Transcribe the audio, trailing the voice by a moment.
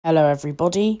Hello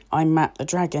everybody, I'm Matt the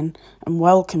Dragon and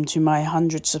welcome to my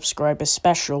 100 subscriber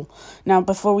special. Now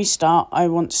before we start, I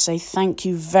want to say thank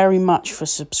you very much for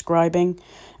subscribing,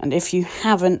 and if you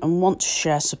haven't and want to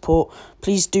share support,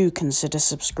 please do consider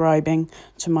subscribing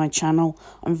to my channel.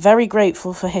 I'm very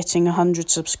grateful for hitting 100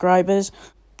 subscribers,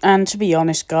 and to be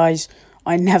honest guys,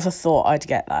 I never thought I'd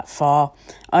get that far.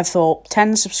 I thought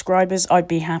 10 subscribers I'd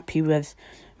be happy with.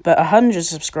 But 100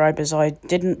 subscribers, I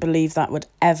didn't believe that would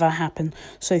ever happen.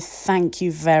 So thank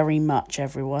you very much,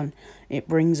 everyone. It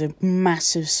brings a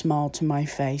massive smile to my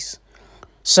face.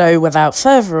 So without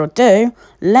further ado,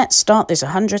 let's start this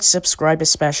 100 subscriber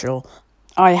special.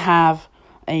 I have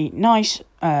a nice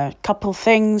couple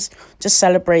things to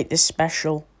celebrate this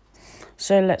special.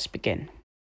 So let's begin.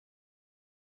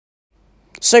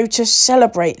 So to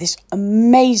celebrate this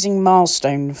amazing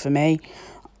milestone for me,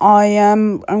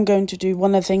 I'm going to do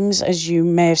one of the things, as you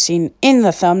may have seen in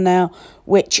the thumbnail,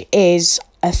 which is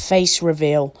a face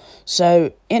reveal.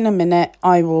 So in a minute,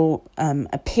 I will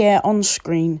appear on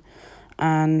screen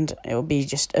and it will be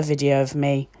just a video of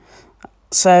me.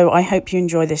 So I hope you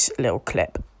enjoy this little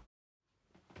clip.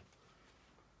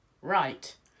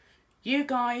 Right, you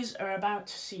guys are about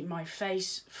to see my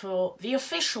face for the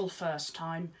official first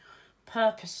time,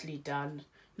 purposely done,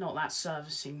 not that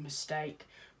servicing mistake.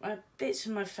 Bits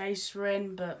of my face were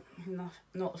in, but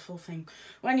not the full thing.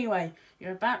 Well, anyway,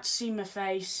 you're about to see my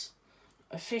face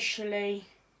officially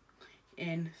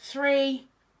in 3,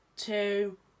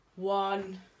 2,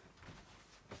 1.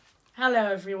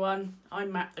 Hello everyone,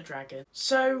 I'm Matt the Dragon.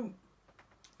 So,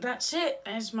 that's it,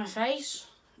 there's my face.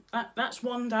 That's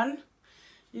one done,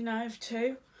 you know, of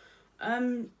two.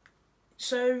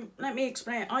 So, let me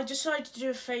explain. I decided to do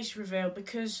a face reveal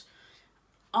because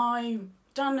I've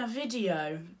done a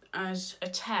video as a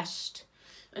test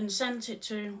and sent it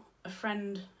to a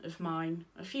friend of mine,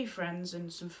 a few friends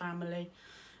and some family,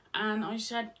 and I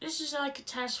said this is like a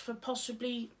test for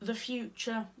possibly the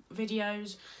future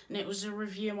videos, and it was a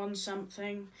review on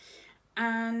something,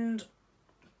 and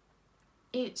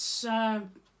it's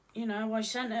you know, I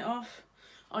sent it off,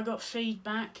 I got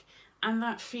feedback, and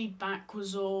that feedback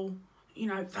was all, you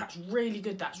know, that's really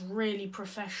good, that's really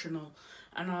professional.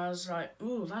 And I was like,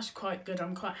 ooh, that's quite good.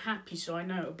 I'm quite happy, so I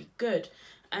know it'll be good.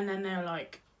 And then they're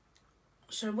like,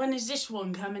 so when is this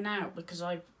one coming out? Because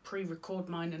I pre-record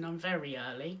mine and I'm very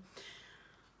early.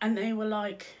 And they were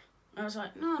like, I was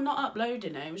like, no, I'm not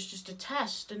uploading it. It was just a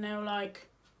test. And they were like,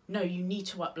 no, you need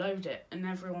to upload it. And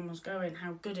everyone was going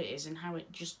how good it is and how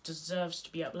it just deserves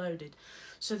to be uploaded.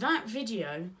 So that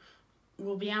video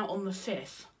will be out on the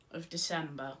 5th of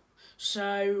December.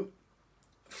 So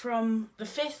from the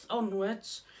 5th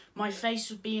onwards, my face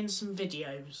would be in some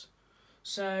videos.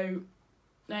 So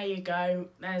there you go,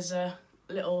 there's a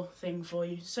little thing for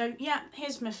you. So yeah,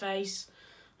 here's my face,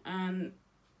 and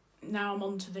now I'm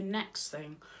on to the next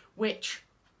thing, which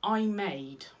I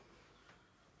made.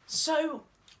 So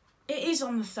it is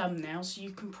on the thumbnail, so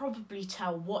you can probably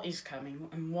tell what is coming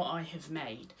and what I have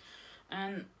made.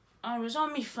 And I was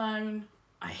on my phone,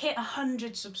 I hit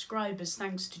 100 subscribers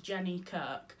thanks to Jenny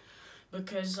Kirk,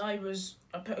 because I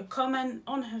put a comment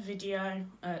on her video,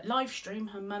 live stream,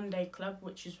 her Monday Club,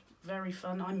 which is very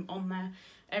fun. I'm on there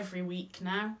every week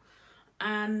now.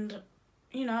 And,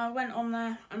 you know, I went on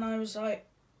there and I was like,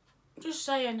 just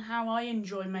saying how I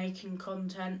enjoy making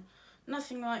content.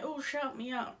 Nothing like, oh, shout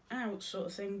me out sort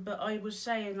of thing. But I was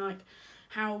saying, like,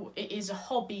 how it is a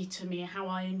hobby to me, how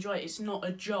I enjoy it. It's not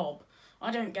a job. I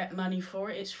don't get money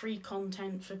for it. It's free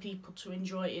content for people to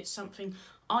enjoy. It's something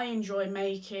I enjoy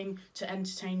making to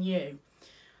entertain you.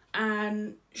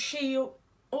 And she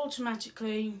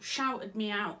automatically shouted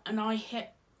me out, and I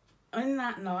hit in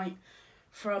that night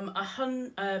from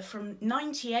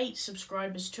 98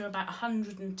 subscribers to about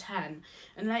 110.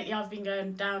 And lately I've been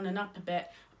going down and up a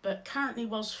bit, but currently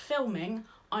whilst filming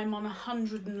I'm on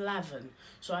 111,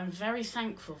 so I'm very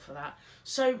thankful for that.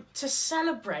 So to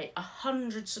celebrate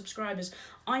 100 subscribers,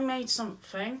 I made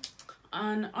something,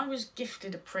 and I was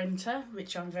gifted a printer,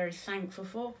 which I'm very thankful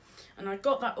for, and I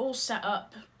got that all set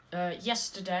up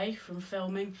yesterday from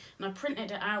filming, and I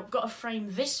printed it out, got a frame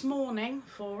this morning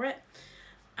for it,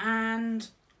 and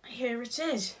here it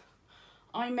is.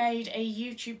 I made a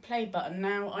YouTube play button.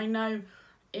 Now I know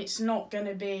it's not going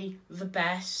to be the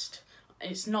best,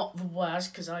 it's not the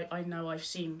worst, because I know I've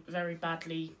seen very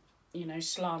badly, you know,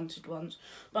 slanted ones,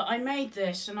 but I made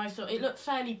this and I thought it looked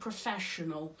fairly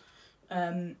professional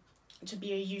to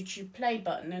be a YouTube play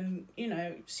button, and, you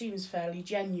know, it seems fairly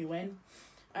genuine.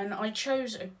 And I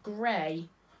chose a grey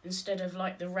instead of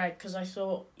like the red because I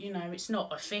thought, you know, it's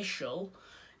not official,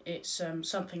 It's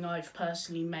something I've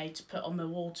personally made to put on my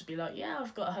wall to be like, yeah,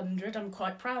 I've got 100. I'm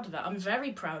quite proud of it. I'm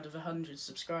very proud of 100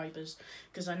 subscribers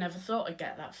because I never thought I'd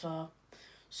get that far.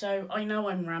 So I know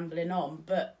I'm rambling on,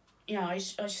 but yeah, I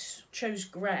chose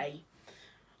grey,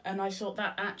 and I thought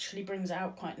that actually brings it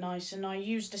out quite nice. And I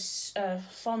used a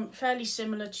font fairly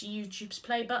similar to YouTube's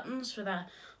play buttons for their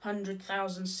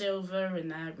 100,000 silver and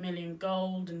their million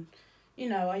gold, and you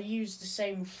know, I used the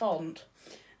same font.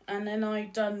 And then I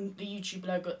done the YouTube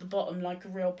logo at the bottom like a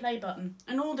real play button.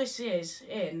 And all this is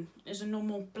a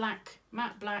normal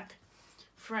matte black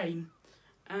frame.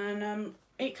 And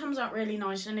it comes out really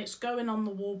nice, and it's going on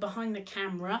the wall behind the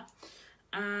camera.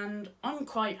 And I'm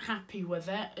quite happy with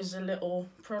it as a little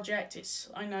project. It's,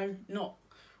 I know, not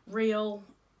real.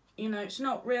 You know, it's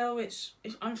not real.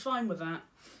 I'm fine with that.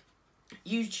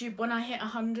 YouTube, when I hit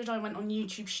 100, I went on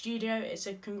YouTube Studio. It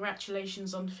said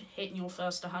congratulations on hitting your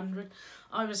first 100.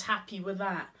 I was happy with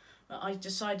that, but I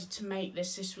decided to make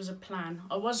this. This was a plan.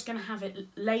 I was going to have it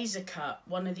laser cut,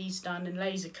 one of these done in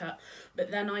laser cut,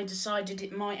 but then I decided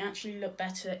it might actually look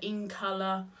better in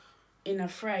colour in a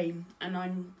frame, and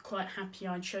I'm quite happy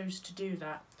I chose to do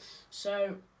that.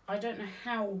 So I don't know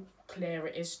how clear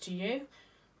it is to you,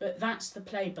 but that's the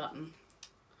play button.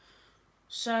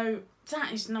 So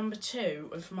that is number 2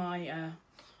 of my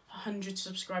 100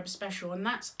 subscriber special, and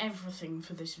that's everything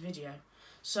for this video.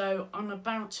 So I'm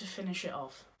about to finish it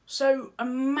off. So a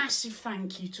massive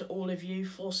thank you to all of you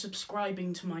for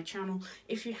subscribing to my channel.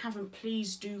 If you haven't,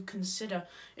 please do consider.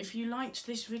 If you liked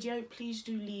this video, please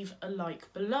do leave a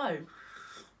like below.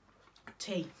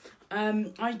 Tea.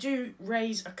 I do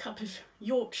raise a cup of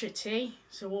Yorkshire tea,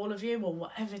 so all of you, or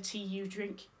whatever tea you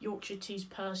drink, Yorkshire tea is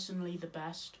personally the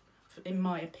best, in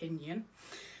my opinion.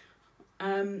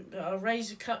 I'll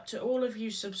raise a cup to all of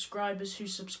you subscribers who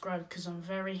subscribe, because I'm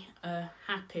very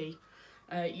happy.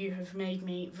 You have made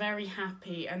me very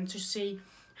happy, and to see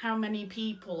how many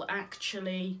people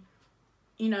actually,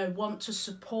 you know, want to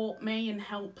support me and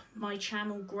help my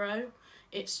channel grow.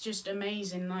 It's just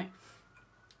amazing. Like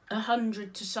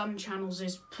 100 to some channels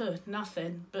is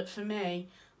nothing, but for me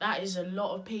that is a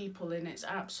lot of people, and it's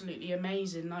absolutely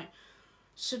amazing. Like,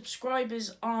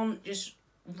 subscribers aren't just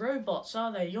robots,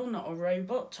 are they? You're not a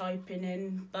robot typing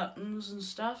in buttons and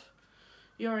stuff.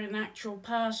 You're an actual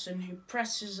person who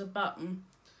presses a button,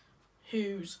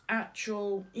 who's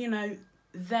actual, you know,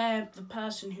 they're the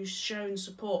person who's shown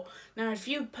support. Now, if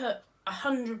you put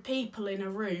 100 people in a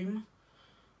room,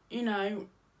 you know,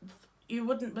 you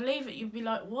wouldn't believe it. You'd be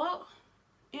like, what?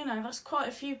 You know, that's quite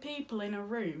a few people in a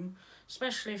room,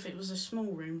 especially if it was a small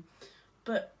room.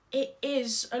 But it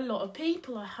is a lot of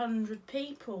people, 100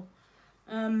 people.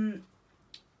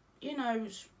 You know,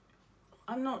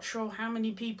 I'm not sure how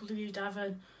many people you'd have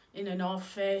in an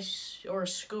office or a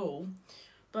school,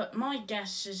 but my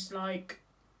guess is like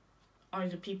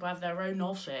either people have their own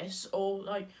office, or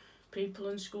like people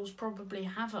in schools probably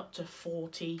have up to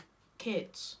 40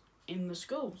 kids in the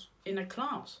schools, in a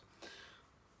class.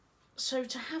 So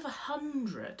to have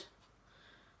 100,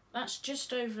 that's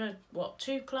just over, what,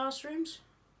 2 classrooms?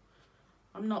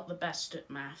 I'm not the best at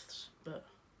maths, but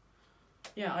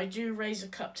yeah, I do raise a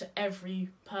cup to every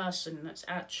person that's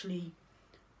actually,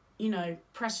 you know,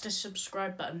 pressed a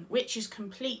subscribe button, which is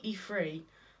completely free,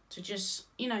 to just,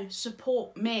 you know,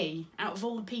 support me. Out of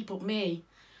all the people, me.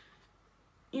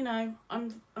 You know,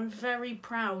 I'm very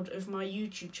proud of my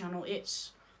YouTube channel.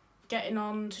 It's getting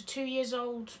on to 2 years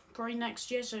old probably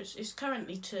next year, so it's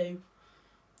currently 2.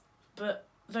 But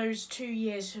those 2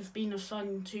 years have been a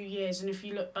fun 2 years, and if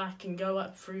you look back and go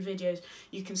up through videos,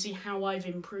 you can see how I've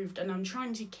improved, and I'm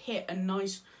trying to hit a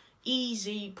nice,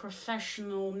 easy,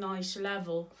 professional, nice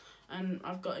level. And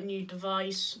I've got a new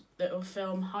device that will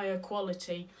film higher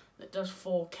quality, that does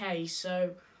 4K,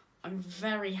 so I'm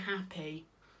very happy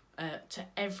to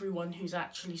everyone who's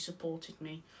actually supported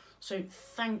me. So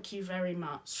thank you very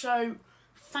much. So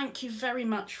thank you very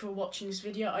much for watching this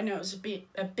video. I know it was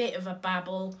a bit of a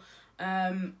babble.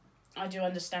 I do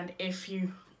understand if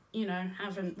you know,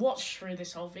 haven't watched through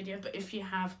this whole video, but if you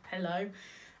have, hello.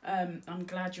 I'm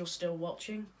glad you're still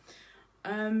watching.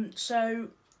 So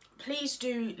please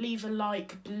do leave a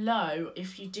like below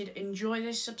if you did enjoy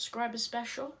this subscriber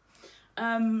special.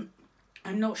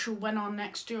 I'm not sure when I'll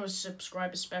next do a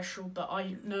subscriber special, but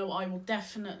I know I will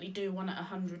definitely do one at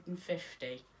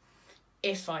 150.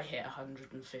 If I hit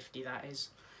 150, that is.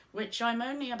 Which I'm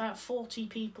only about 40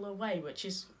 people away,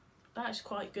 that is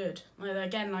quite good.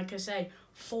 Again, like I say,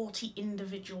 40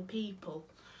 individual people.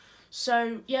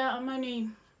 So, yeah, I'm only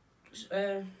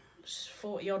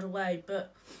 40 odd away,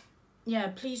 but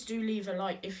yeah, please do leave a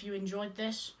like if you enjoyed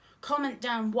this. comment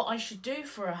down what I should do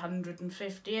for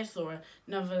 150th or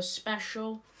another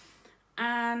special.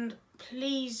 And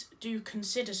please do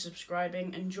consider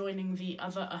subscribing and joining the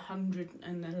other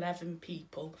 111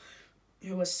 people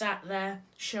who are sat there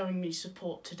showing me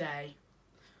support today.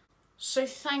 So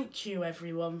thank you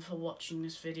everyone for watching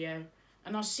this video,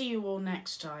 and I'll see you all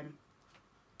next time.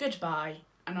 Goodbye,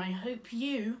 and I hope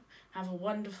you have a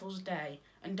wonderful day.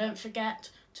 And don't forget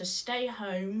to stay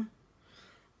home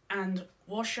and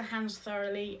wash your hands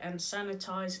thoroughly and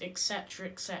sanitize, etc.,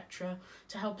 etc.,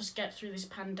 to help us get through this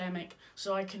pandemic,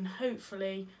 so I can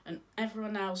hopefully, and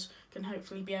everyone else can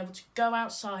hopefully, be able to go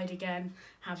outside again,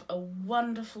 have a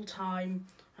wonderful time,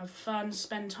 have fun,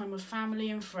 spend time with family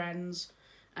and friends,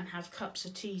 and have cups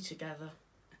of tea together.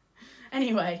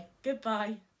 Anyway,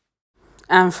 goodbye.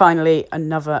 And finally,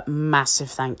 another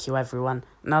massive thank you, everyone,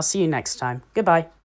 and I'll see you next time. Goodbye.